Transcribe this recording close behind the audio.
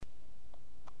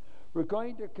We're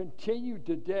going to continue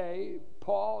today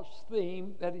Paul's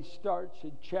theme that he starts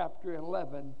in chapter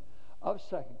 11 of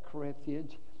 2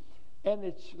 Corinthians.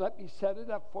 And let me set it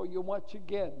up for you once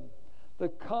again. The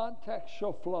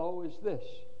contextual flow is this.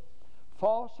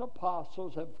 False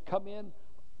apostles have come in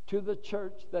to the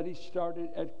church that he started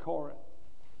at Corinth.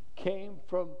 Came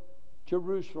from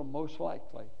Jerusalem, most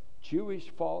likely. Jewish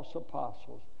false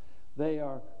apostles. They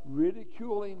are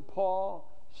ridiculing Paul,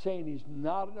 saying he's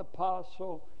not an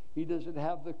apostle. He doesn't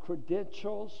have the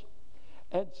credentials.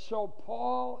 And so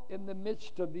Paul, in the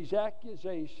midst of these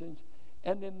accusations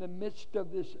and in the midst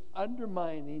of this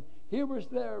undermining, here was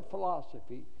their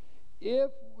philosophy.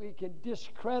 If we can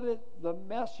discredit the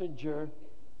messenger,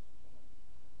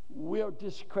 we'll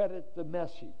discredit the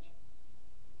message.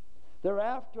 They're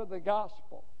after the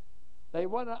gospel. They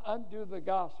want to undo the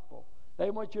gospel.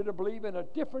 They want you to believe in a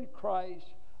different Christ,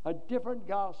 a different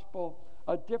gospel,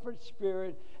 a different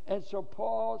spirit. And so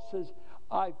Paul says,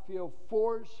 I feel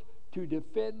forced to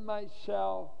defend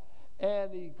myself.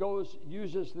 And he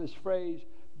uses this phrase,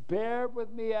 bear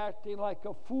with me acting like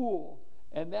a fool.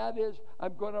 And that is,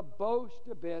 I'm going to boast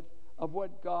a bit of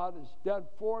what God has done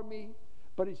for me.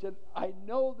 But he said, I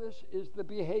know this is the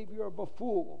behavior of a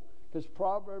fool, because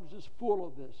Proverbs is full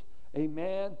of this. A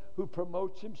man who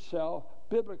promotes himself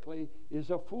biblically is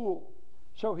a fool.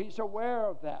 So he's aware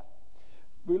of that.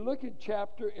 We look at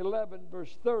chapter 11,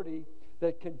 verse 30,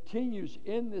 that continues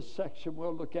in this section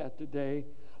we'll look at today.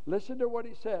 Listen to what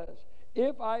he says.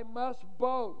 If I must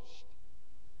boast,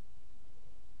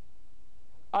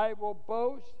 I will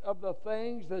boast of the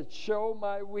things that show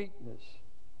my weakness.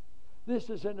 This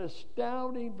is an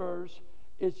astounding verse.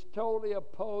 It's totally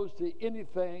opposed to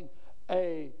anything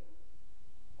a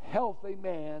healthy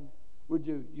man would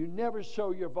do. You never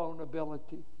show your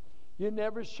vulnerability. You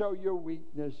never show your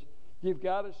weakness. You've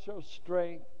got to show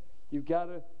strength. You've got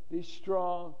to be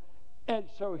strong. And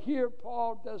so here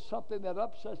Paul does something that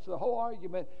upsets the whole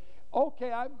argument.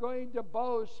 Okay, I'm going to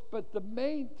boast, but the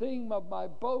main theme of my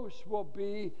boast will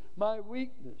be my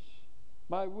weakness.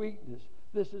 My weakness.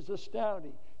 This is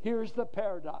astounding. Here's the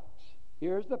paradox.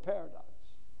 Here's the paradox.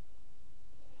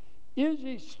 Is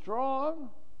he strong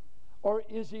or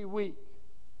is he weak?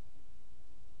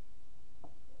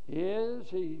 Is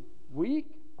he weak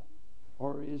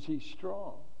or is he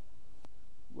strong?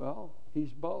 Well,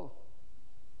 he's both.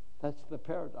 That's the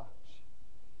paradox.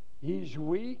 He's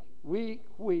weak, weak,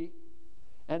 weak.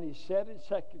 And he said in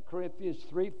 2 Corinthians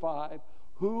 3:5,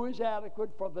 who is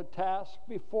adequate for the task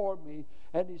before me?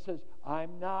 And he says,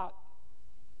 I'm not.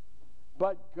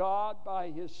 But God,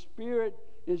 by his Spirit,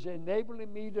 is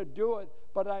enabling me to do it.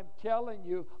 But I'm telling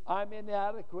you, I'm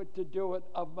inadequate to do it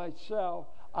of myself.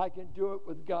 I can do it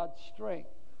with God's strength.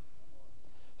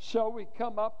 So we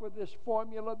come up with this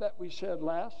formula that we said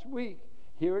last week.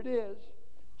 Here it is.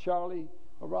 Charlie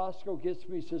Orozco gets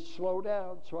me, says, slow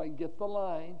down so I can get the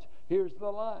lines. Here's the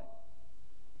line.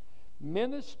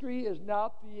 Ministry is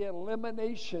not the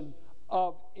elimination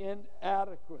of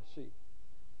inadequacy.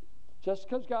 Just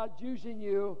because God's using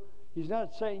you, he's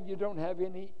not saying you don't have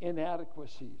any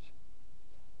inadequacies,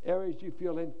 areas you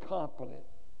feel incompetent.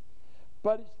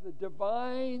 But it's the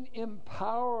divine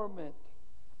empowerment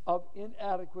of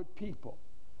inadequate people.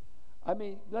 I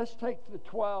mean, let's take the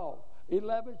 12.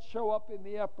 11 show up in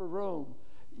the upper room.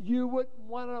 You wouldn't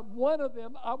want one of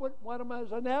them, I wouldn't want him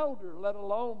as an elder, let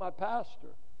alone my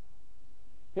pastor.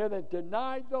 Here they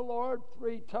denied the Lord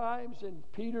 3 times in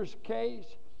Peter's case.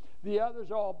 The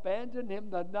others all abandoned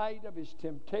him the night of his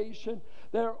temptation.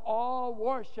 They're all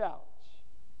washouts.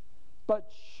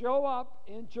 But show up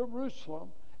in Jerusalem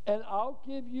and I'll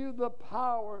give you the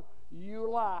power you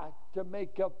lack to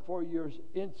make up for your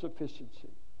insufficiency.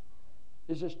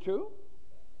 Is this true?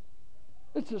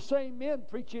 It's the same men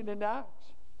preaching in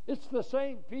Acts. It's the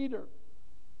same Peter.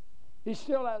 He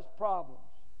still has problems.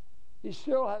 He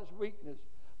still has weakness.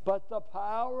 But the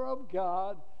power of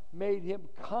God made him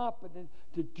competent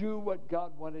to do what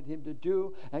God wanted him to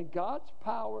do. And God's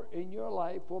power in your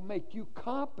life will make you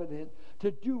competent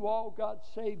to do all God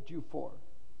saved you for.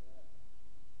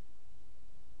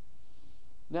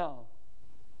 Now,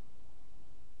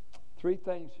 3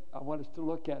 things I want us to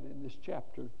look at in this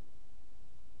chapter.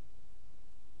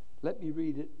 Let me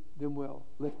read it, then we'll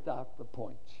lift out the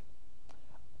points.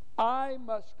 I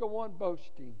must go on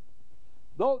boasting,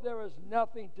 though there is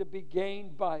nothing to be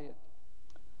gained by it.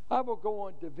 I will go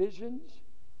on to visions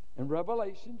and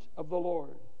revelations of the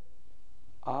Lord.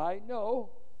 I know,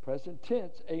 present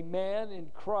tense, a man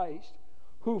in Christ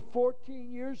who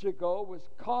 14 years ago was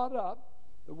caught up,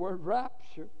 the word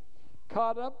rapture,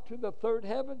 caught up to the 3rd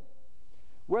heaven.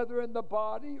 Whether in the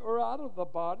body or out of the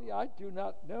body, I do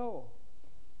not know.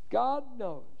 God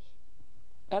knows.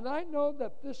 And I know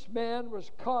that this man was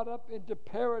caught up into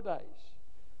paradise,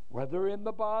 whether in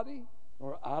the body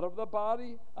or out of the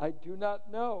body, I do not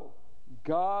know.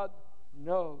 God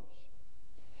knows.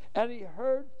 And he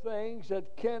heard things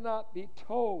that cannot be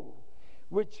told,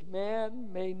 which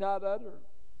man may not utter.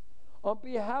 On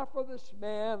behalf of this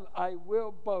man, I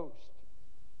will boast.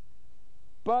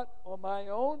 But on my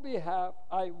own behalf,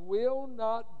 I will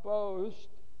not boast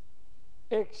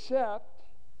except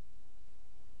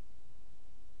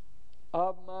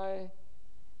of my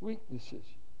weaknesses.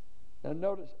 Now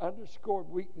notice, underscored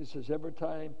weaknesses every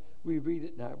time we read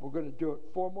it now. We're going to do it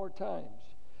 4 more times.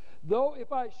 Though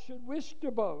if I should wish to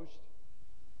boast,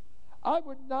 I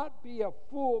would not be a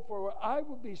fool, for I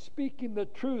would be speaking the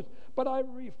truth, but I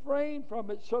refrain from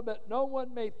it so that no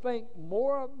one may think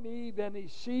more of me than he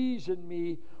sees in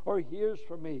me or hears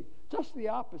from me. Just the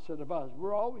opposite of us.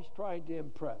 We're always trying to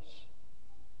impress.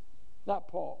 Not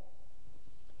Paul.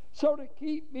 So to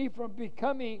keep me from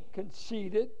becoming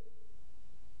conceited,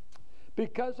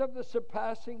 because of the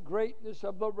surpassing greatness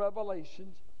of the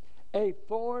revelations, a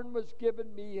thorn was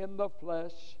given me in the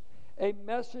flesh, a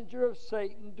messenger of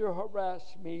Satan to harass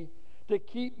me, to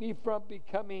keep me from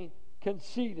becoming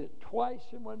conceited. Twice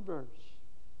in one verse.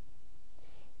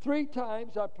 3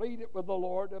 times I pleaded with the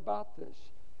Lord about this,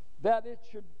 that it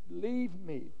should leave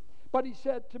me. But he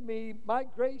said to me, my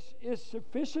grace is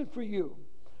sufficient for you,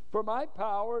 for my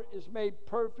power is made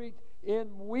perfect in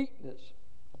weakness.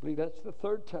 I believe that's the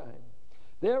 3rd time.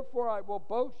 Therefore I will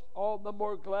boast all the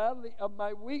more gladly of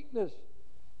my weakness.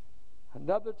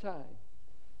 Another time.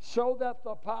 So that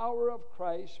the power of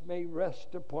Christ may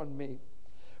rest upon me.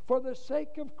 For the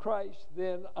sake of Christ,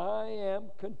 then, I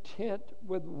am content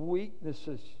with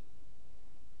weaknesses,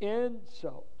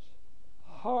 insults,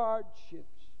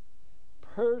 hardships,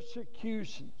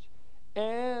 persecutions,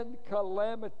 and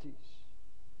calamities.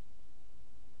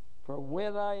 For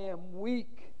when I am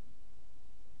weak,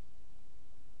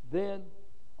 then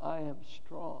I am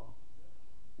strong.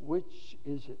 Which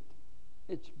is it?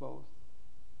 It's both.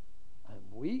 I'm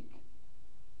weak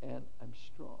and I'm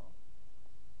strong.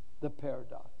 The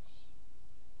paradox.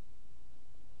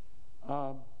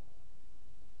 I'm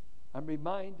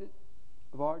reminded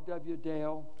of R.W.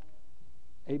 Dale,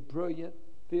 a brilliant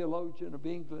theologian of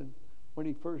England, when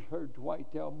he first heard Dwight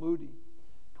L. Moody.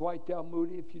 Dwight L.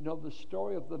 Moody, if you know the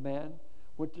story of the man,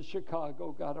 went to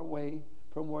Chicago, got away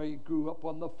from where he grew up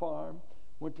on the farm,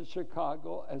 went to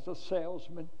Chicago as a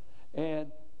salesman,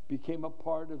 and became a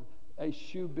part of a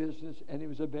shoe business, and he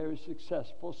was a very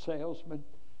successful salesman.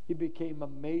 He became a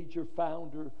major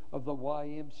founder of the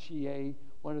YMCA,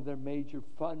 one of their major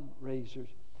fundraisers.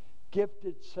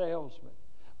 Gifted salesman,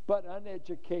 but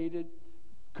uneducated,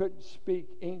 couldn't speak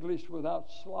English without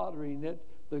slaughtering it,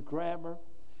 the grammar.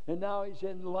 And now he's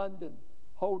in London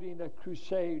holding a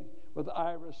crusade with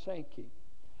Ira Sankey.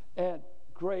 And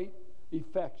great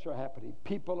effects are happening.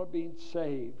 People are being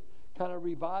saved. Kind of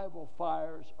revival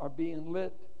fires are being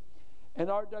lit. And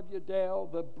R.W. Dale,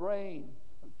 the brain,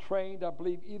 trained, I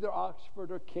believe, either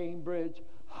Oxford or Cambridge,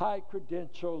 high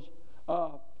credentials,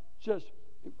 just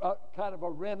kind of a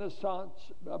Renaissance,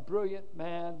 a brilliant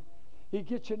man. He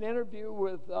gets an interview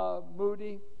with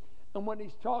Moody, and when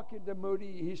he's talking to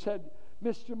Moody, he said,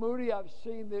 Mr. Moody, I've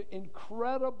seen the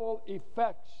incredible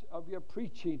effects of your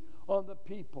preaching on the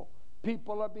people.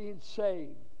 People are being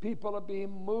saved. People are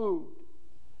being moved.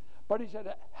 But he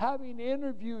said, having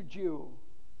interviewed you,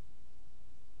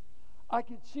 I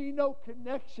could see no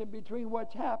connection between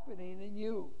what's happening and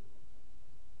you.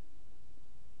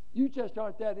 You just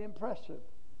aren't that impressive.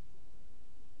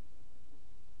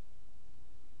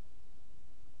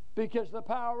 Because the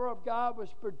power of God was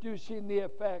producing the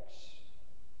effects.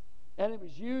 And it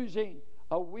was using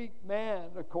a weak man,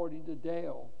 according to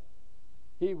Dale.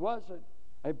 He wasn't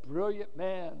a brilliant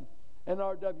man. And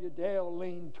R.W. Dale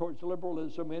leaned towards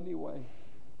liberalism anyway.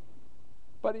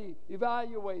 But he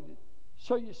evaluated.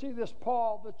 So you see this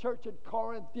Paul, the church at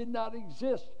Corinth did not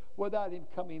exist without him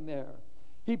coming there.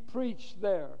 He preached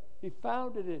there. He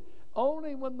founded it.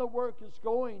 Only when the work is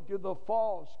going do the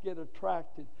false get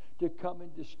attracted to come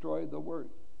and destroy the work.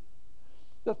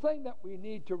 The thing that we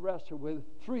need to wrestle with,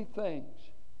 3 things.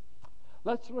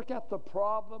 Let's look at the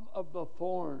problem of the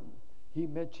thorn he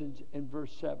mentions in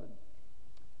verse 7.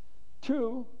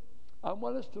 2, I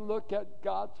want us to look at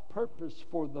God's purpose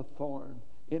for the thorn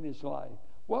in his life.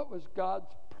 What was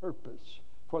God's purpose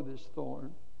for this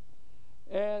thorn?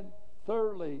 And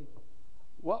thirdly,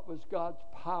 what was God's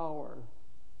power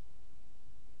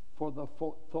for the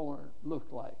thorn look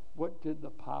like? What did the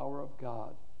power of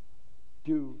God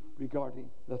do regarding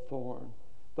the thorn?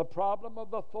 The problem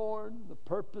of the thorn, the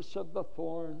purpose of the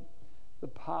thorn, the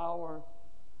power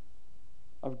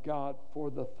of God for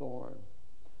the thorn.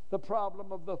 The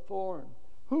problem of the thorn.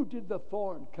 Who did the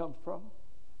thorn come from?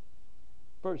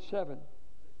 Verse 7.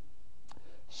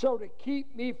 So to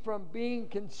keep me from being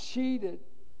conceited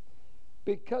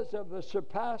because of the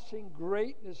surpassing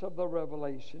greatness of the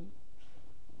revelation.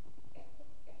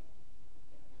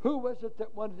 Who was it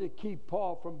that wanted to keep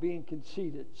Paul from being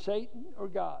conceited? Satan or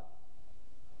God?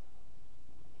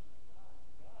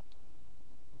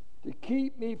 To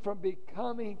keep me from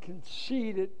becoming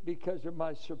conceited because of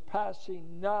my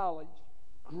surpassing knowledge,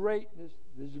 greatness,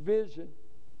 this vision,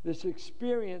 this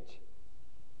experience.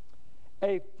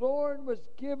 A thorn was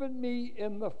given me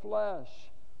in the flesh.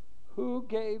 Who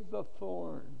gave the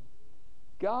thorn?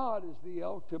 God is the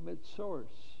ultimate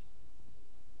source.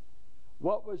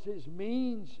 What was his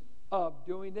means of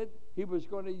doing it? He was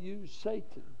going to use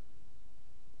Satan.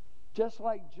 Just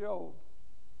like Job.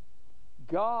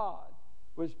 God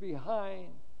was behind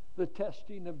the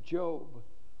testing of Job,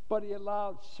 but he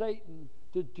allowed Satan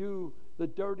to do the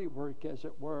dirty work, as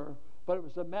it were. But it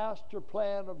was the master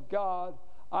plan of God.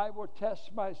 I will test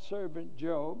my servant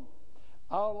Job.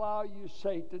 I'll allow you,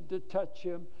 Satan, to touch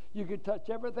him. You can touch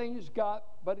everything he's got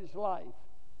but his life.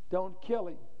 Don't kill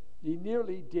him. He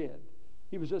nearly did.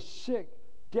 He was a sick,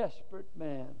 desperate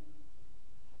man.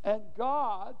 And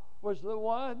God was the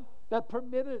one that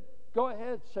permitted, go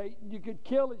ahead, Satan, you could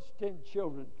kill his 10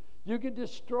 children. You could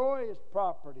destroy his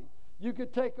property. You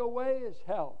could take away his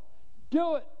health.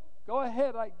 Do it. Go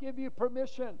ahead. I give you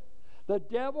permission. The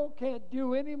devil can't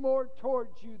do any more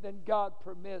towards you than God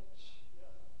permits.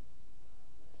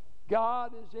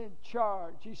 God is in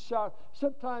charge.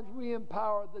 Sometimes we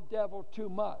empower the devil too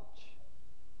much.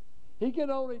 He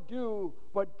can only do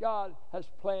what God has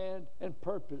planned and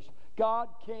purposed. God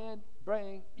can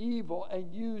bring evil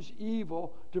and use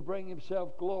evil to bring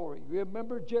himself glory.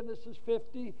 Remember Genesis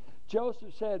 50?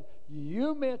 Joseph said,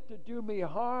 you meant to do me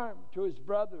harm to his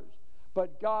brothers,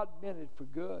 but God meant it for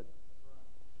good.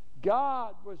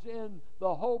 God was in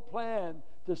the whole plan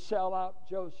to sell out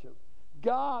Joseph.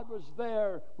 God was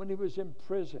there when he was in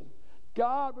prison.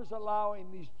 God was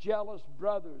allowing these jealous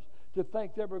brothers to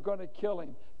think they were going to kill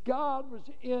him. God was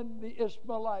in the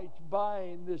Ishmaelites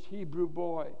buying this Hebrew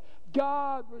boy.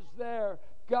 God was there.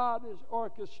 God is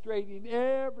orchestrating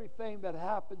everything that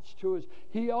happens to us.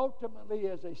 He ultimately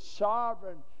is a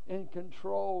sovereign and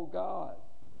control God.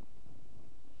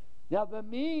 Now the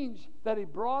means that he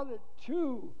brought it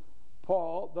to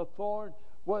Paul, the thorn,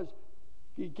 was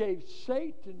he gave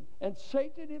Satan, and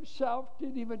Satan himself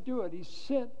didn't even do it. He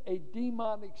sent a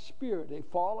demonic spirit, a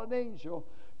fallen angel,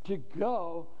 to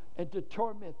go and to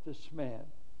torment this man.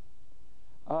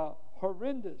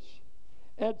 Horrendous.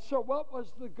 And so what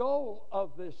was the goal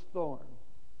of this thorn?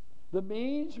 The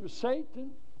means was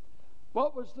Satan.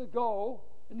 What was the goal?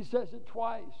 And he says it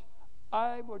twice.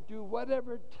 I will do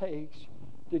whatever it takes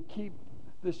to keep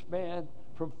this man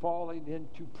from falling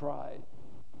into pride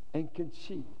and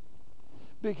conceit.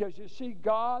 Because you see,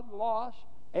 God lost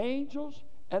angels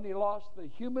and he lost the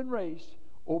human race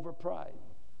over pride.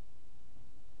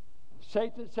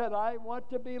 Satan said, I want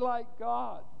to be like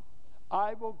God.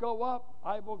 I will go up.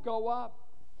 I will go up.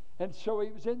 And so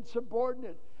he was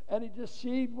insubordinate. And he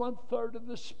deceived 1/3 of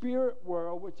the spirit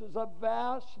world, which is a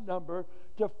vast number,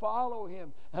 to follow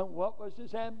him. And what was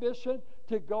his ambition?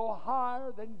 To go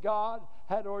higher than God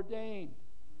had ordained.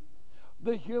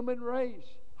 The human race.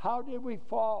 How did we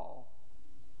fall?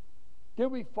 Did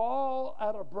we fall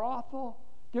at a brothel?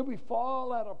 Did we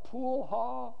fall at a pool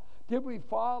hall? Did we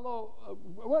follow?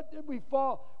 What did we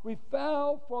fall? We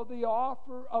fell for the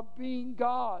offer of being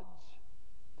God's.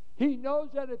 He knows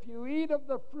that if you eat of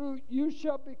the fruit, you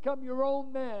shall become your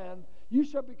own man. You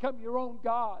shall become your own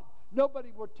God.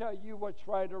 Nobody will tell you what's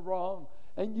right or wrong.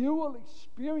 And you will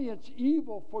experience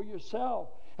evil for yourself.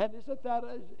 And isn't that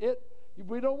it?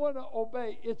 We don't want to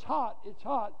obey. It's hot. It's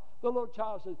hot. The little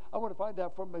child says, I want to find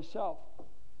out for myself.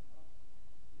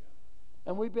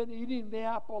 And we've been eating the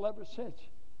apple ever since.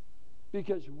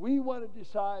 Because we want to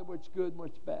decide what's good and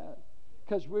what's bad.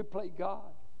 Because we play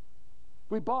God.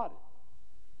 We bought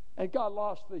it. And God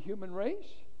lost the human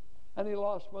race. And he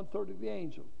lost 1/3 of the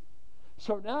angels.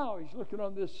 So now he's looking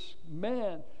on this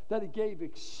man that he gave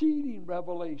exceeding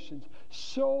revelations.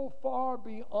 So far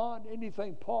beyond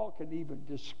anything Paul can even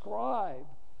describe.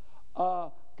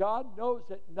 God knows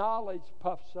that knowledge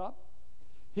puffs up.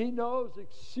 He knows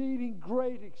exceeding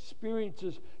great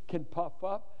experiences can puff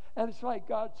up. And it's like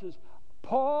God says,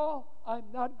 Paul,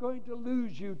 I'm not going to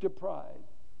lose you to pride.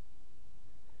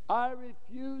 I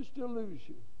refuse to lose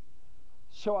you.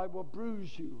 So I will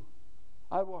bruise you.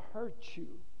 I will hurt you.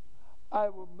 I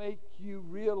will make you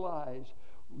realize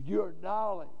your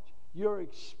knowledge, your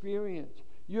experience,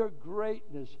 Your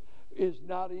greatness is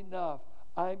not enough.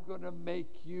 I'm going to make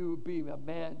you be a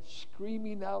man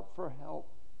screaming out for help.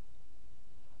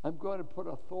 I'm going to put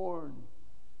a thorn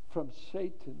from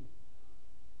Satan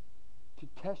to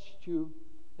test you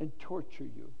and torture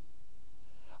you.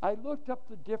 I looked up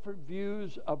the different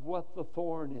views of what the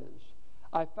thorn is.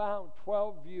 I found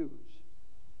 12 views.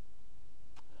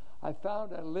 I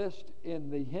found a list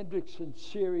in the Hendrickson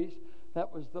series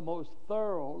that was the most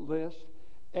thorough list.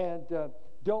 And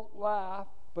don't laugh,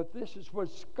 but this is what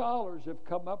scholars have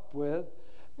come up with.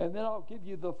 And then I'll give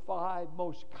you the 5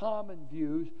 most common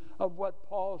views of what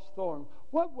Paul's thorn.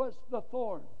 What was the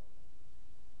thorn?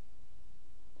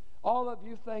 All of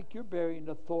you think you're bearing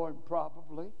a thorn,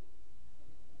 probably.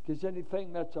 Because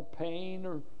anything that's a pain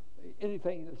or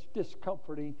anything that's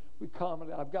discomforting, we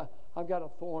commonly, I've got a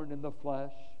thorn in the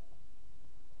flesh.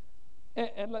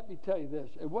 And let me tell you this,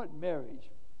 it wasn't marriage.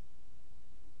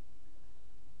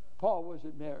 Paul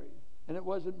wasn't married, and it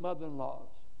wasn't mother-in-laws.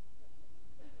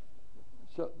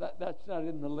 So that's not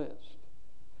in the list.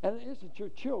 And it isn't your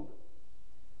children.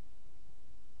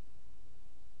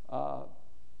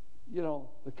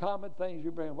 The common things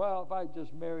you bring, well, if I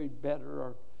just married better,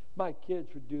 or my kids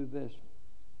would do this.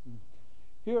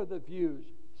 Here are the views,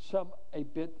 some a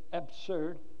bit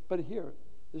absurd, but here,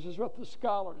 this is what the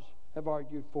scholars have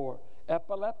argued for.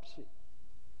 Epilepsy.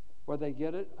 Where they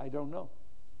get it, I don't know.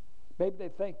 Maybe they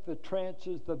think the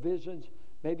trances, the visions,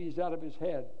 maybe he's out of his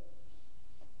head.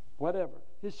 Whatever.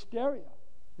 Hysteria.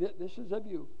 This is a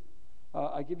view.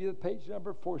 I give you the page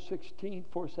number 416,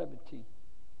 417.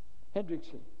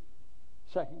 Hendrickson,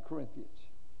 2 Corinthians.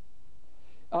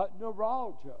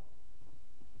 Neuralgia.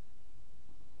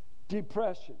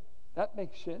 Depression. That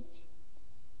makes sense.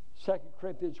 2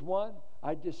 Corinthians 1,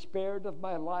 I despaired of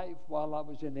my life while I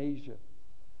was in Asia.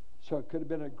 So it could have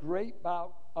been a great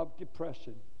bout of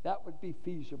depression. That would be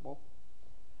feasible.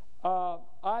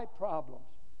 Eye problems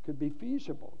could be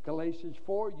feasible. Galatians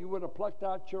 4, you would have plucked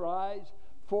out your eyes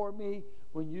for me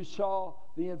when you saw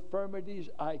the infirmities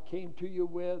I came to you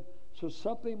with. So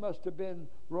something must have been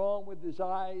wrong with his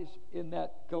eyes in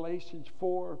that Galatians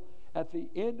 4. At the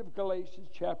end of Galatians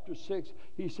chapter 6,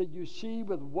 he said, you see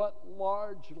with what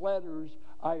large letters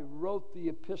I wrote the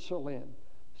epistle in.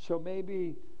 So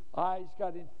maybe eyes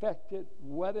got infected,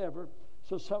 whatever.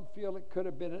 So some feel it could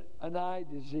have been an eye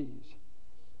disease.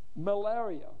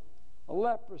 Malaria,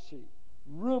 leprosy,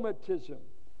 rheumatism,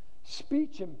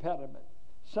 speech impediment.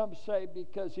 Some say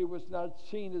because he was not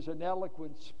seen as an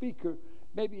eloquent speaker,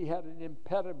 maybe he had an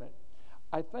impediment.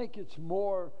 I think it's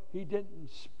more he didn't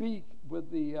speak with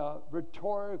the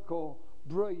rhetorical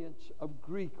brilliance of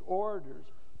Greek orators.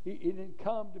 He didn't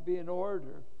come to be an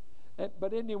orator.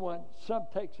 But anyone, some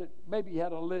takes it, maybe he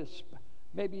had a lisp.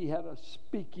 Maybe he had a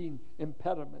speaking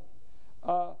impediment.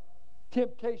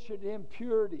 Temptation to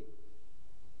impurity.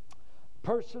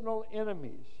 Personal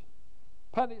enemies.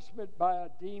 Punishment by a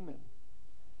demon.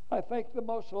 I think the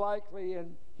most likely,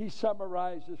 and he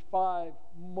summarizes 5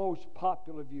 most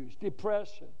popular views.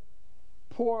 Depression,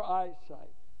 poor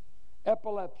eyesight,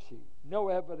 epilepsy, no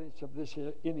evidence of this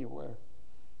anywhere.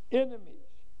 Enemies.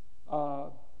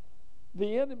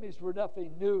 The enemies were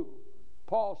nothing new.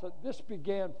 Paul said this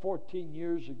began 14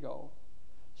 years ago.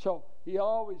 So he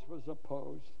always was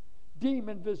opposed.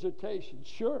 Demon visitation.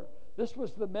 Sure, this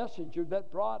was the messenger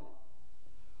that brought it.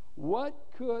 What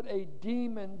could a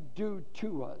demon do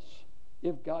to us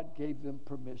if God gave them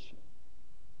permission?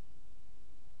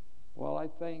 Well, I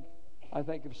think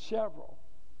of several.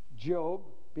 Job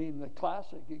being the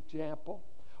classic example.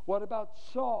 What about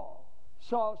Saul?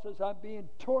 Saul says, I'm being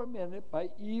tormented by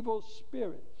evil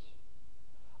spirits.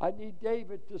 I need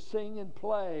David to sing and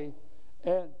play,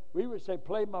 and we would say,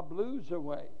 play my blues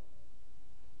away.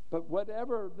 But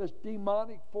whatever this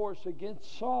demonic force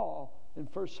against Saul in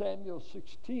 1 Samuel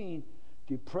 16,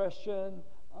 depression,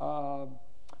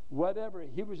 whatever,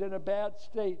 he was in a bad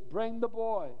state. Bring the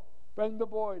boy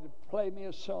to play me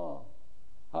a song.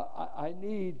 I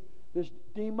need, this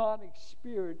demonic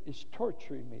spirit is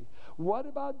torturing me. What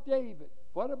about David?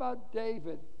 What about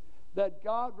David? That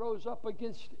God rose up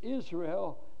against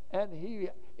Israel and he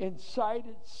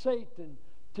incited Satan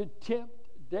to tempt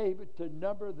David to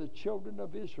number the children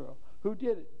of Israel. Who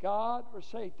did it? God or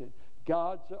Satan?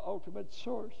 God's the ultimate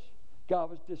source. God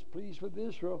was displeased with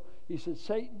Israel. He said,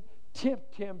 Satan,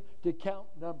 tempt him to count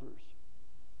numbers.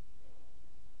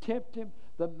 Tempt him,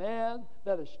 the man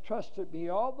that has trusted me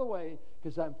all the way,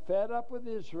 because I'm fed up with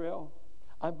Israel.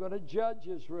 I'm going to judge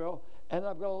Israel, and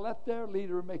I'm going to let their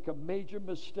leader make a major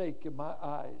mistake in my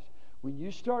eyes. When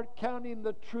you start counting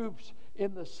the troops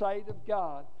in the sight of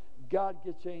God, God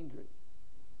gets angry.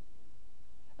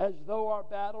 As though our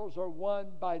battles are won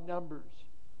by numbers.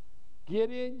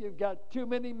 Gideon, you've got too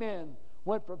many men.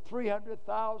 Went from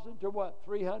 300,000 to what?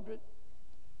 300?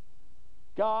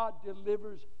 God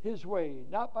delivers his way,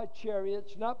 not by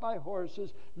chariots, not by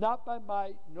horses, not by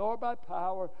might, nor by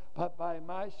power, but by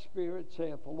my Spirit,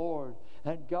 saith the Lord.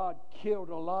 And God killed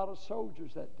a lot of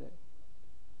soldiers that day.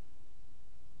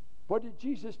 What did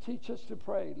Jesus teach us to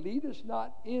pray? Lead us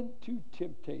not into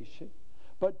temptation,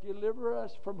 but deliver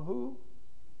us from who?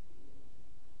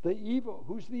 The evil.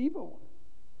 Who's the evil one?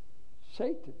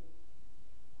 Satan.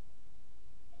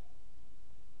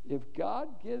 If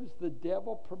God gives the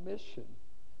devil permission,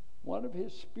 one of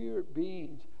his spirit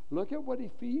beings, look at what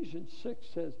Ephesians 6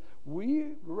 says.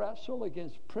 We wrestle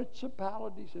against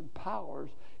principalities and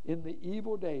powers in the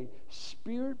evil day.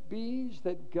 Spirit beings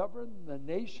that govern the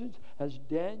nations. As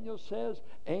Daniel says,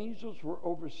 angels were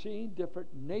overseeing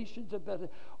different nations at that time.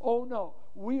 Oh no,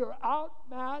 we are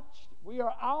outmatched. We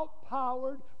are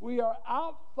outpowered. We are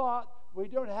outthought. We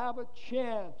don't have a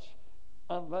chance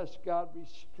unless God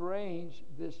restrains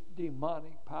this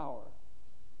demonic power.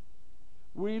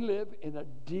 We live in a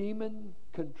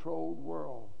demon-controlled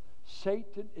world.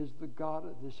 Satan is the god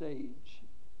of this age.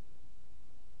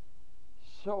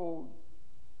 So,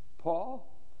 Paul,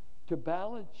 to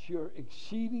balance your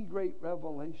exceeding great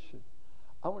revelation,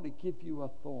 I want to give you a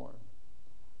thorn.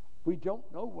 We don't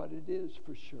know what it is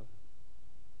for sure.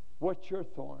 What's your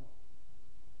thorn?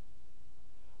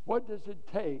 What does it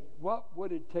take? What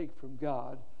would it take from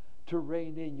God to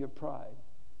rein in your pride?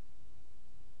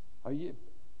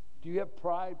 Do you have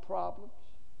pride problems?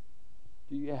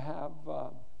 Do you have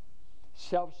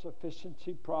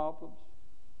self-sufficiency problems?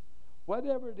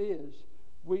 Whatever it is,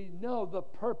 we know the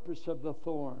purpose of the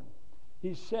thorn.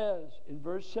 He says in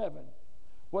verse 7,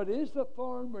 what is the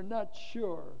thorn? We're not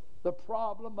sure. The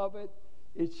problem of it,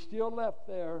 it's still left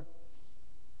there.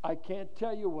 I can't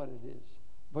tell you what it is.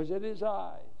 Was it his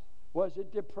eyes? Was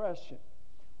it depression?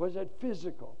 Was it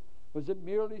physical? Was it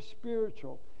merely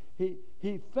spiritual?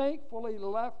 He thankfully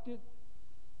left it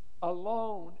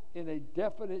alone in a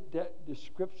definite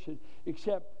description,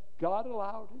 except God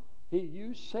allowed it. He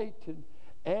used Satan,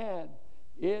 and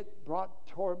it brought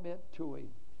torment to him.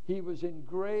 He was in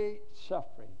great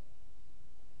suffering.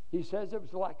 He says it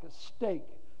was like a stake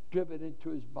driven into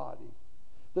his body.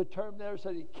 The term there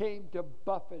said he came to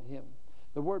buffet him.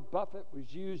 The word buffet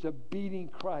was used of beating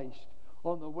Christ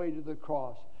on the way to the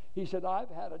cross. He said, I've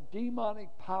had a demonic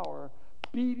power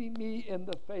beating me in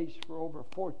the face for over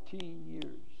 14 years.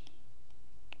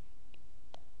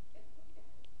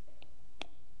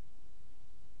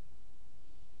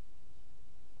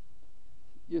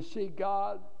 You see,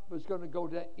 God was going to go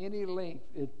to any length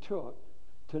it took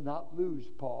to not lose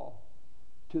Paul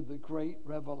to the great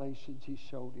revelations he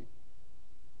showed him.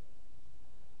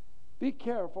 Be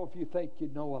careful if you think you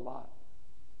know a lot.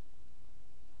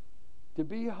 To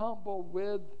be humble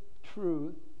with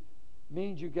truth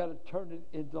means you got to turn it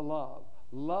into love.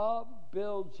 Love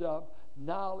builds up,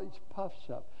 knowledge puffs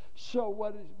up. So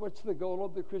what's the goal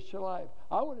of the Christian life?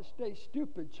 I want to stay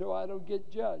stupid so I don't get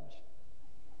judged.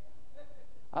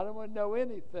 I don't want to know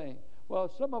anything. Well,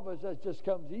 some of us, that just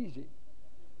comes easy.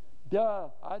 Duh,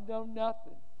 I know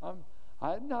nothing.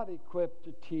 I'm not equipped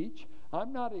to teach.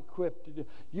 I'm not equipped to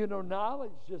do.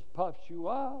 Knowledge just puffs you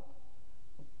up.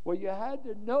 Well, you had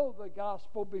to know the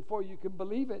gospel before you can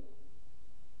believe it.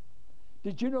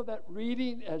 Did you know that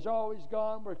reading has always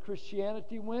gone where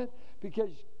Christianity went?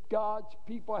 Because God's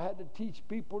people had to teach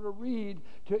people to read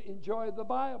to enjoy the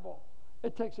Bible.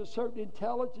 It takes a certain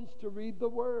intelligence to read the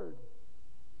Word.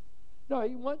 No,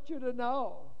 He wants you to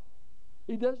know.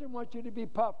 He doesn't want you to be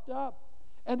puffed up.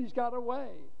 And He's got a way.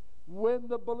 When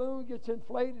the balloon gets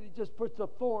inflated, He just puts a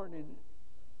thorn in it.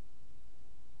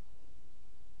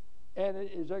 And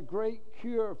it is a great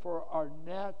cure for our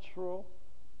natural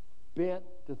bent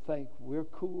to think we're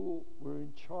cool, we're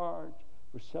in charge,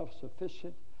 we're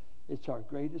self-sufficient. It's our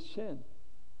greatest sin.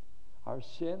 Our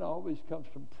sin always comes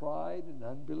from pride and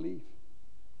unbelief.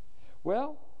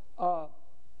 Well,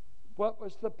 what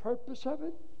was the purpose of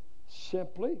it?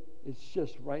 Simply, it's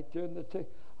just right there in the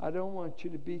text. I don't want you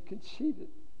to be conceited.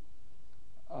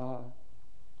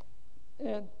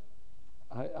 And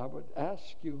I would ask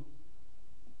you,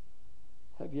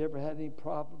 have you ever had any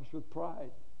problems with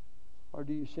pride? Or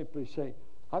do you simply say,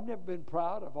 I've never been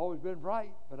proud, I've always been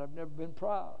right, but I've never been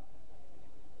proud?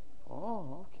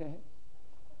 Oh, okay.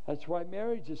 That's why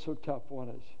marriage is so tough on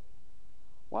us.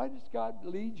 Why does God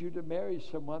lead you to marry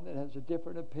someone that has a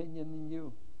different opinion than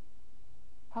you?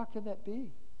 How can that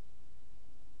be?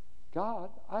 God,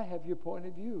 I have your point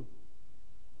of view,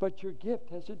 but your gift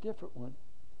has a different one.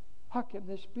 How can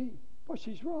this be? Well,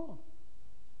 she's wrong.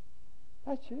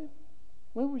 That's it.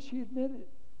 When will she admit it?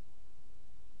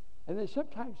 And then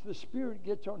sometimes the Spirit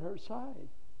gets on her side.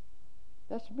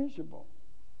 That's miserable.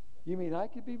 You mean I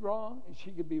could be wrong and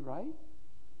she could be right?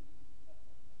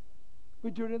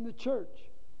 We do it in the church.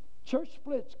 Church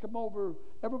splits come over.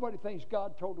 Everybody thinks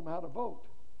God told them how to vote.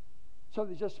 So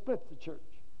they just split the church.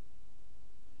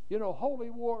 You know, holy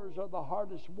wars are the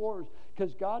hardest wars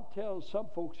because God tells some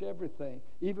folks everything,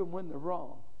 even when they're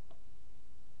wrong.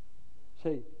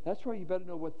 See, that's why you better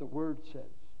know what the Word says.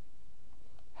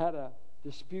 Had a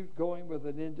dispute going with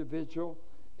an individual,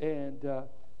 and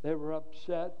they were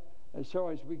upset. And so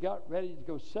as we got ready to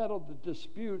go settle the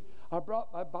dispute, I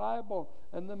brought my Bible,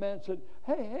 and the man said,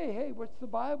 hey, what's the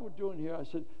Bible doing here? I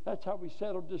said, that's how we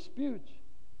settle disputes.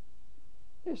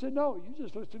 He said, no, you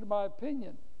just listen to my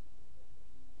opinion.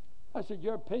 I said,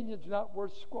 your opinion's not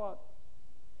worth squat.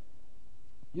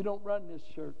 You don't run this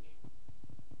church.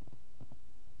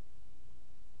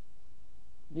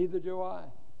 Neither do I.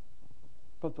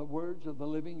 But the words of the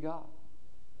living God.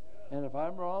 And if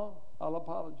I'm wrong, I'll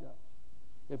apologize.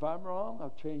 If I'm wrong,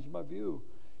 I'll change my view.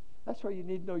 That's why you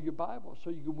need to know your Bible, so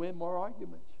you can win more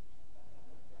arguments.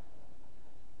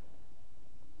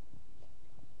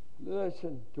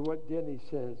 Listen to what Denny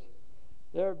says.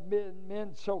 There have been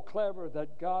men so clever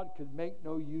that God could make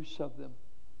no use of them.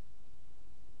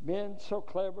 Men so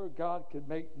clever, God could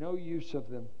make no use of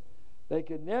them. They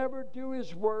could never do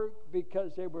His work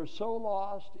because they were so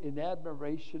lost in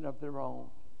admiration of their own.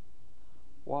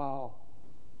 Wow.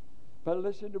 But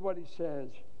listen to what he says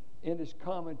in his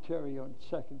commentary on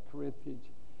 2 Corinthians.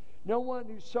 No one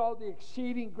who saw the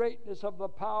exceeding greatness of the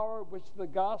power which the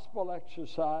gospel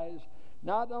exercised,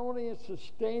 not only in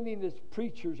sustaining its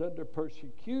preachers under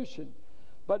persecution,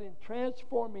 but in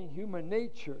transforming human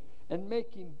nature and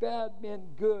making bad men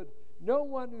good. No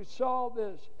one who saw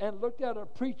this and looked at a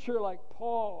preacher like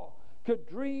Paul could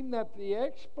dream that the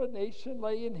explanation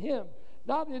lay in him,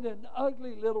 not in an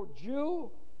ugly little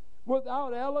Jew,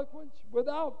 without eloquence,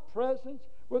 without presence,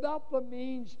 without the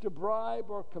means to bribe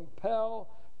or compel,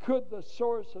 could the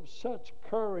source of such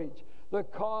courage, the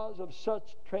cause of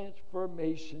such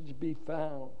transformations be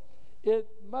found. It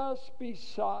must be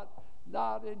sought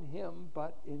not in him,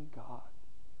 but in God.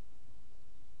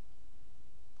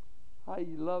 I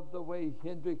love the way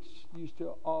Hendricks used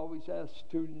to always ask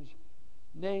students,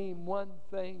 name one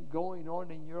thing going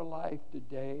on in your life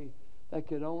today that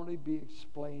could only be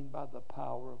explained by the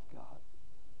power of God.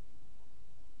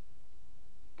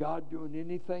 God doing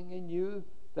anything in you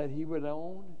that He would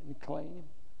own and claim?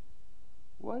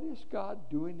 What is God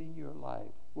doing in your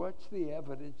life? What's the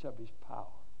evidence of His power?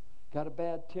 Got a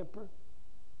bad temper?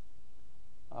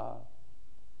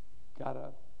 Got a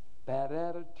bad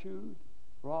attitude?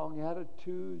 Wrong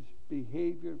attitudes,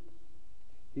 behavior?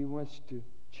 He wants to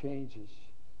change us.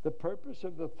 The purpose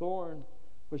of the thorn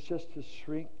was just to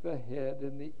shrink the head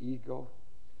and the ego.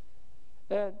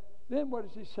 And then what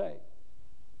does he say?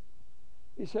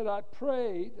 He said, I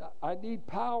prayed, I need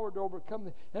power to overcome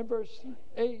this. And verse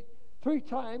 8, 3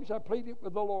 times I pleaded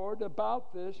with the Lord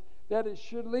about this, that it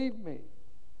should leave me.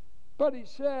 But he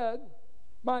said,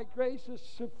 my grace is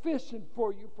sufficient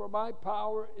for you, for my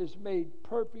power is made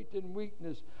perfect in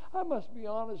weakness. I must be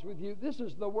honest with you, this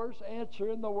is the worst answer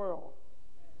in the world.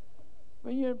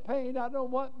 When you're in pain, I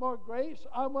don't want more grace.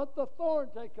 I want the thorn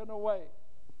taken away.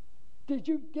 Did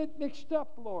you get mixed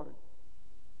up, Lord?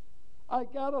 I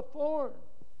got a thorn.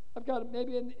 I've got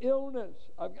maybe an illness.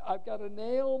 I've got an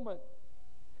ailment.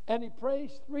 And he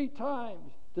prays 3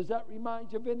 times. Does that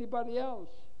remind you of anybody else?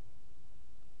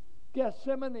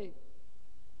 Gethsemane.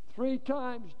 3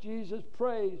 times Jesus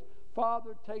prays,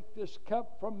 Father, take this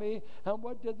cup from me. And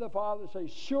what did the Father say?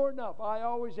 Sure enough, I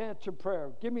always answer prayer.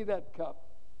 Give me that cup.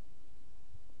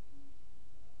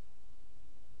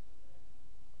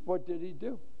 What did he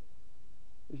do?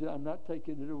 He said, I'm not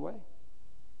taking it away.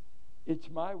 It's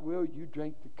my will you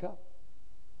drink the cup.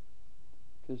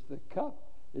 Because the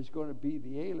cup is going to be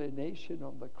the alienation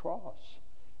on the cross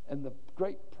and the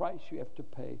great price you have to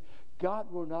pay.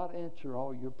 God will not answer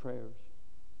all your prayers.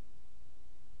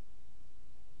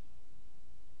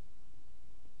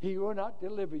 He will not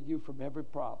deliver you from every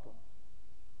problem.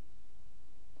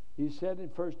 He said in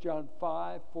 1 John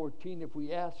 5:14, if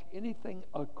we ask anything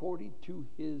according to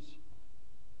His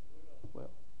will.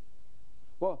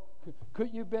 Well,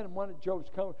 couldn't you have been in one of Job's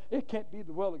comments? It can't be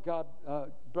the will of God,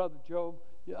 Brother Job.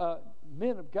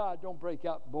 Men of God don't break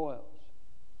out in boils.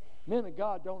 Men of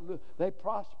God don't lose. They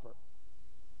prosper.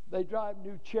 They drive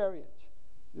new chariots.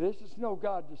 This is no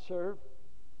God to serve.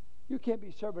 You can't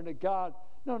be serving a God.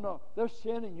 No. There's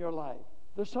sin in your life.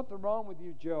 There's something wrong with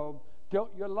you, Job.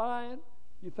 You're lying.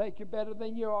 You think you're better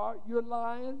than you are. You're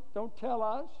lying. Don't tell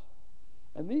us.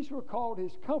 And these were called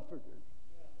his comforters.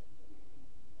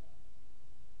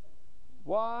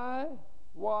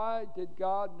 Why did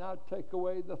God not take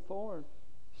away the thorn?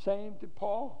 Same to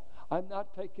Paul. I'm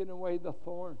not taking away the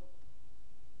thorn.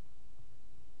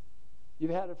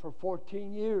 You've had it for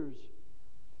 14 years.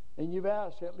 And you've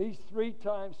asked at least 3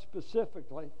 times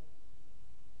specifically.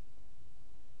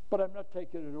 But I'm not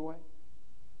taking it away.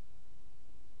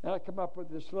 And I come up with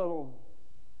this little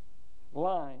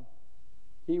line.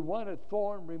 He wanted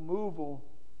thorn removal,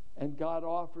 and God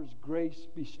offers grace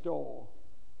bestowal.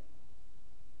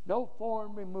 No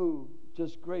thorn removed,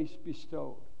 just grace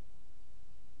bestowed.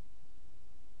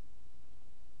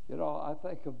 You know, I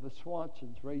think of the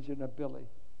Swansons raising a Billy.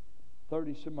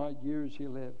 30-some odd years he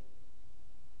lived.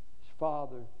 His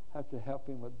father had to help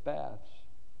him with baths,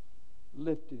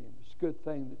 lifting him. It's a good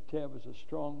thing that Ted was a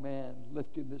strong man,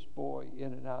 lifting this boy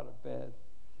in and out of bed.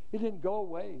 He didn't go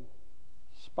away.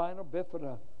 Spinal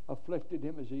bifida afflicted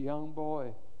him as a young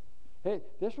boy. Hey,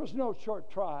 this was no short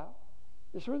trial.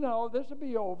 This will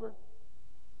be over.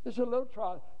 This is a little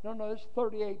trial. No, this is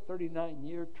 38,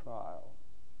 39-year trial.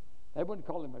 They wouldn't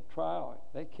call him a trial.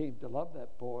 They came to love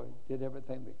that boy, did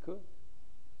everything they could.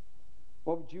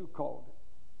 What would you call it?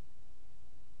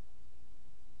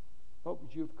 What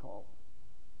would you have called it?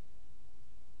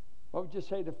 What would you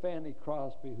say to Fanny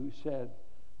Crosby, who said,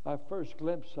 my first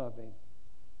glimpse of him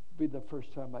will be the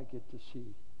first time I get to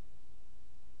see.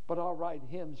 But I'll write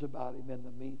hymns about him in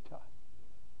the meantime.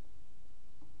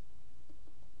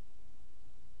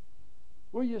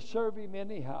 Will you serve him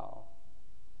anyhow?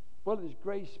 Will his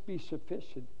grace be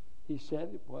sufficient? He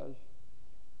said it was.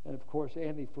 And of course,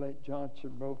 Annie Flint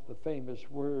Johnson wrote the famous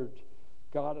words,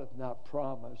 God hath not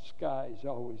promised skies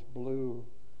always blue,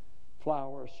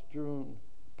 flower strewn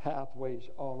pathways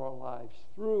all our lives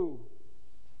through.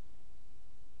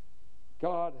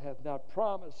 God hath not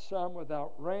promised sun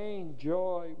without rain,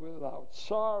 joy without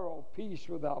sorrow, peace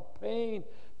without pain,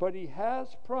 but he has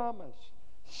promised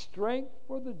strength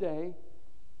for the day,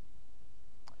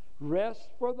 rest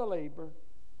for the labor,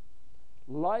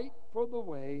 light for the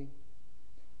way,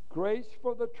 grace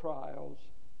for the trials,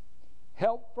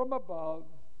 help from above,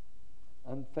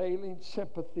 unfailing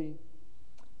sympathy,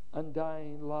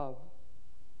 undying love.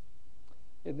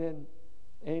 And then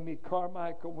Amy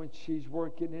Carmichael, when she's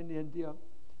working in India,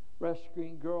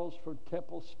 rescuing girls from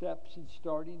temple steps and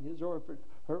starting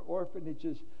her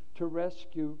orphanages to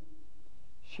rescue,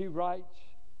 she writes,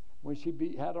 when she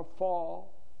had a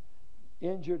fall,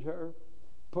 injured her,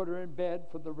 put her in bed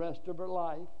for the rest of her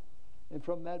life. And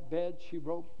from that bed, she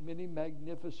wrote many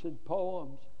magnificent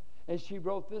poems. And she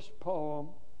wrote this poem,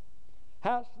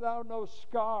 Hast thou no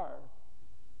scar,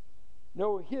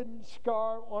 no hidden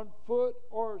scar on foot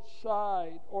or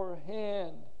side or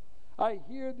hand? I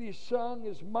hear thee sung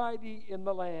as mighty in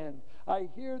the land. I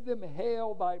hear them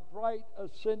hail thy bright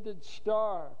ascended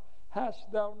star.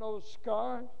 Hast thou no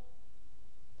scar?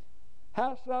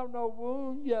 Hast thou no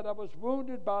wound? Yet I was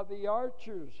wounded by the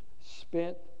archers,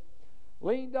 spent,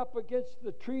 leaned up against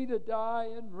the tree to die,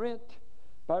 and rent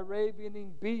by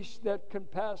ravening beasts that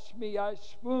compassed me. I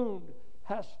swooned.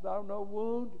 Hast thou no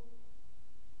wound?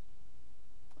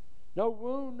 No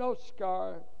wound, no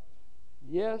scar.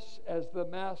 Yes, as the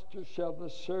master shall the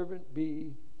servant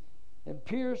be, and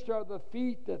pierced are the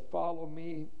feet that follow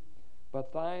me,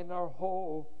 but thine are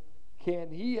whole.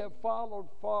 Can he have followed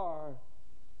far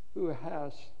who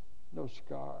has no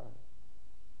scar,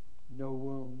 no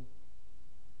wound?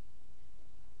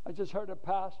 I just heard a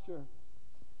pastor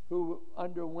who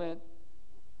underwent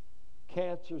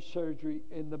cancer surgery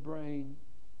in the brain.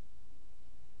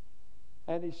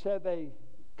 And he said they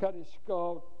cut his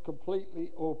skull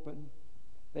completely open.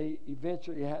 They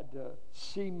eventually had to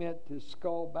cement his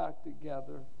skull back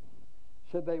together.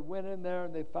 So they went in there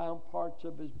and they found parts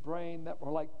of his brain that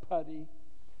were like putty.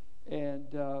 And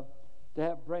to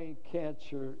have brain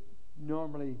cancer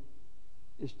normally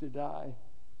is to die.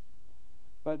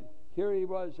 But here he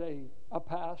was, a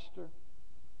pastor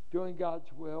doing God's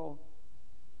will.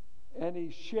 And he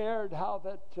shared how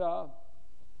that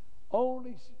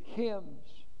only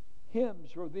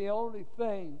hymns were the only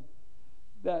thing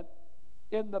that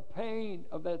in the pain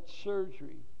of that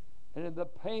surgery and in the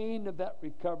pain of that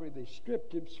recovery, they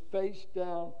stripped his face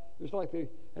down. It was like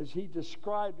as he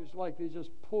described, it was like they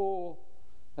just pulled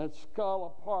that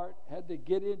skull apart, had to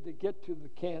get in to get to the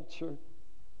cancer.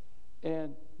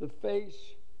 And the face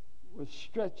was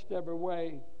stretched every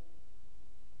way.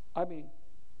 I mean,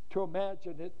 to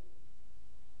imagine it.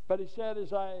 But he said,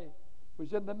 as I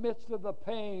was in the midst of the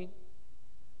pain,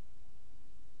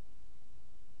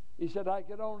 he said, I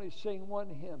could only sing one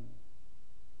hymn.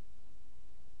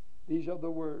 These are the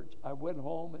words. I went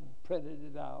home and printed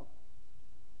it out.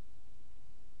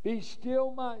 Be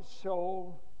still, my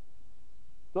soul,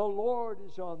 The Lord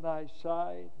is on thy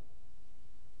side.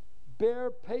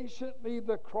 Bear patiently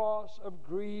the cross of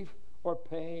grief or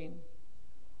pain.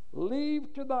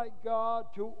 Leave to thy God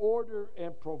to order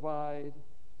and provide.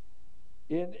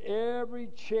 In every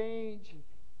change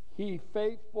he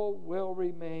faithful will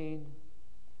remain.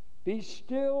 Be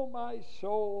still, my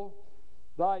soul,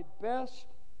 thy best,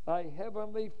 thy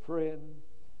heavenly friend,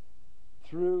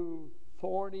 through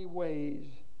thorny ways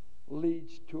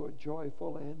leads to a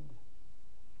joyful end.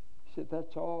 He said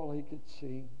that's all he could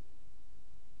sing.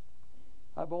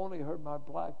 I've only heard my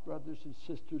black brothers and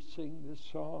sisters sing this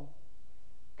song.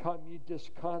 Come, ye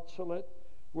disconsolate,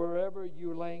 wherever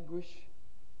you languish.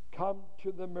 Come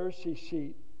to the mercy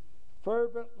seat.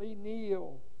 Fervently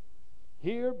kneel.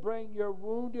 Here bring your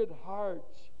wounded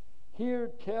hearts.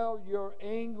 Here tell your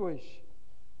anguish.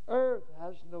 Earth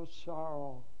has no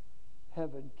sorrow.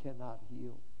 Heaven cannot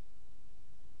heal.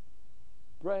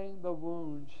 Bring the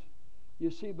wounds.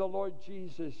 You see, the Lord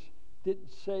Jesus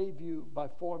didn't save you by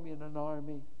forming an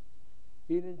army.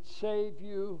 He didn't save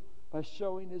you by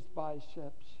showing his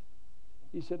biceps.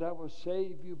 He said, I will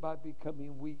save you by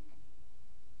becoming weak.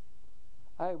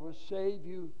 I will save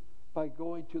you by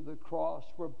going to the cross,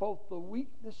 where both the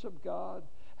weakness of God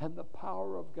and the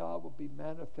power of God will be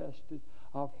manifested.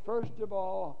 First of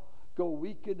all, go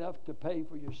weak enough to pay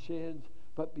for your sins,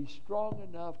 but be strong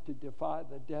enough to defy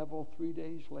the devil 3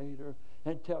 days later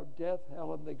and tell death,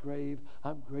 hell, and the grave,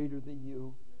 I'm greater than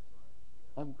you.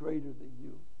 I'm greater than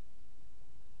you.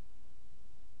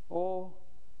 Oh,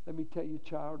 let me tell you,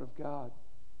 child of God,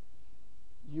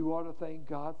 you ought to thank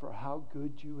God for how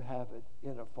good you have it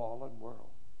in a fallen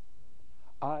world.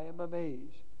 I am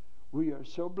amazed. We are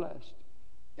so blessed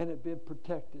and have been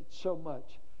protected so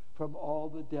much from all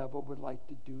the devil would like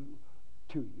to do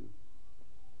to you.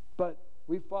 But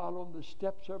we follow the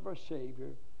steps of our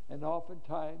Savior, and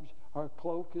oftentimes our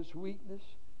cloak is weakness.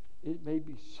 It may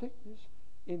be sickness,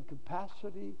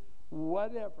 incapacity,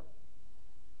 whatever.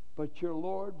 But your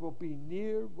Lord will be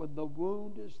near when the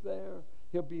wound is there.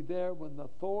 He'll be there when the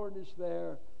thorn is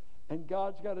there. And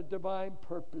God's got a divine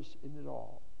purpose in it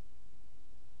all.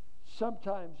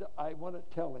 Sometimes I want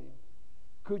to tell him,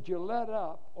 could you let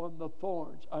up on the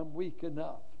thorns? I'm weak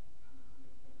enough.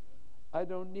 I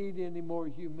don't need any more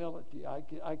humility.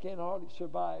 I can hardly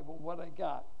survive on what I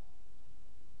got.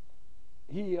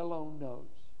 He alone knows.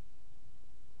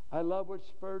 I love what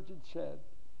Spurgeon said.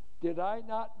 Did I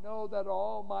not know that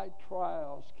all my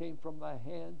trials came from the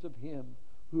hands of him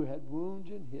who had wounds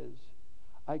in his?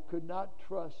 I could not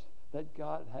trust that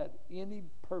God had any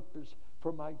purpose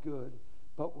for my good.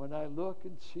 But when I look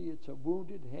and see it's a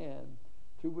wounded hand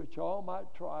through which all my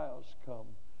trials come,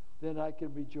 then I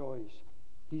can rejoice.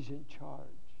 He's in charge.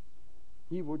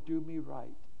 He will do me right,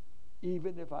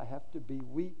 even if I have to be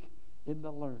weak in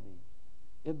the learning.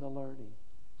 In the learning.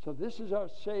 So this is our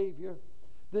Savior.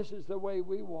 This is the way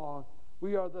we walk.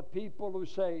 We are the people who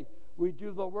say, we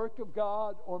do the work of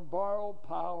God on borrowed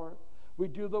power. We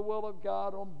do the will of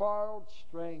God on borrowed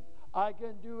strength. I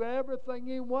can do everything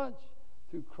He wants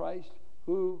through Christ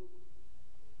who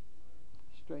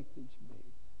strengthens me.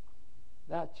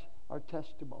 That's our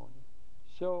testimony.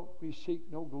 So we seek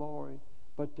no glory,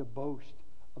 but to boast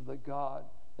of the God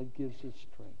that gives us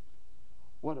strength.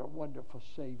 What a wonderful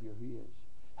Savior He is.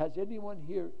 Has anyone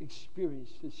here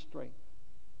experienced His strength?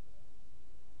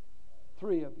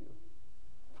 3 of you.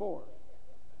 4.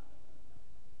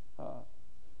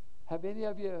 Have any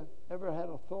of you ever had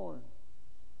a thorn?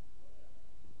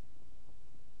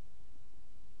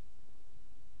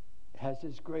 Has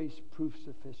His grace proved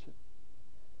sufficient?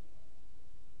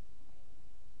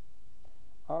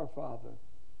 Our Father,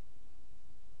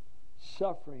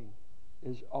 suffering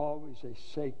is always a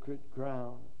sacred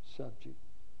ground subject.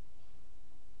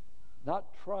 Not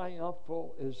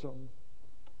triumphalism,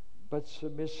 but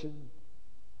submission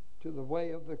to the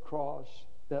way of the cross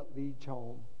that leads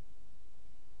home.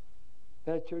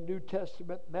 That your New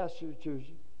Testament messengers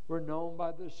were known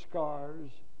by their scars,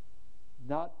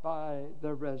 not by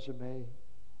their resume.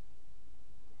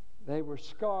 They were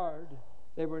scarred.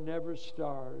 They were never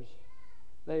stars.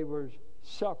 They were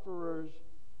sufferers,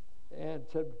 and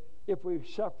said, if we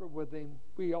suffer with Him,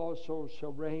 we also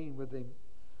shall reign with Him.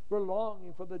 We're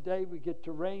longing for the day we get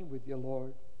to reign with you,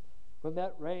 Lord. When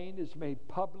that reign is made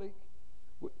public,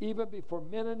 even before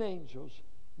men and angels,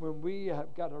 when we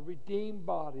have got a redeemed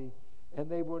body, and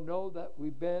they will know that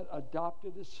we've been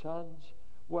adopted as sons.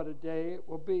 What a day it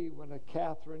will be when a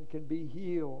Catherine can be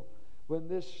healed, when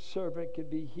this servant can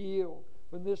be healed,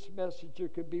 when this messenger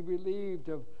can be relieved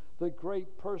of the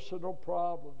great personal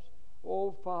problems.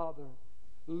 Oh, Father,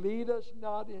 lead us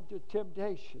not into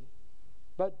temptation,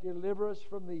 but deliver us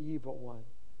from the evil one.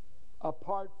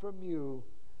 apart from you,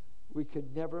 we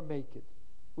could never make it.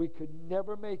 We could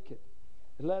never make it.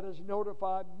 And let us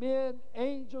notify men,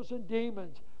 angels, and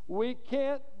demons. We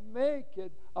can't make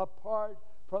it apart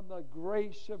from the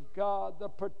grace of God, the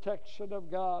protection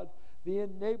of God, the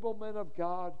enablement of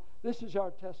God. This is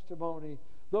our testimony.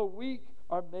 The weak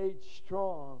are made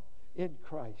strong in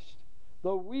Christ.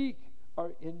 The weak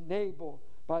are enabled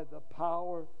by the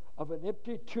power of an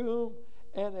empty tomb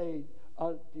and a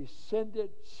descended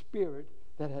Spirit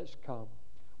that has come.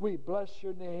 We bless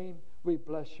your name. We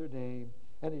bless your name.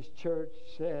 And his church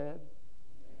said,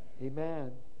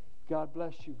 Amen. God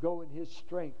bless you. Go in his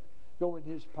strength. Go in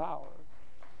his power.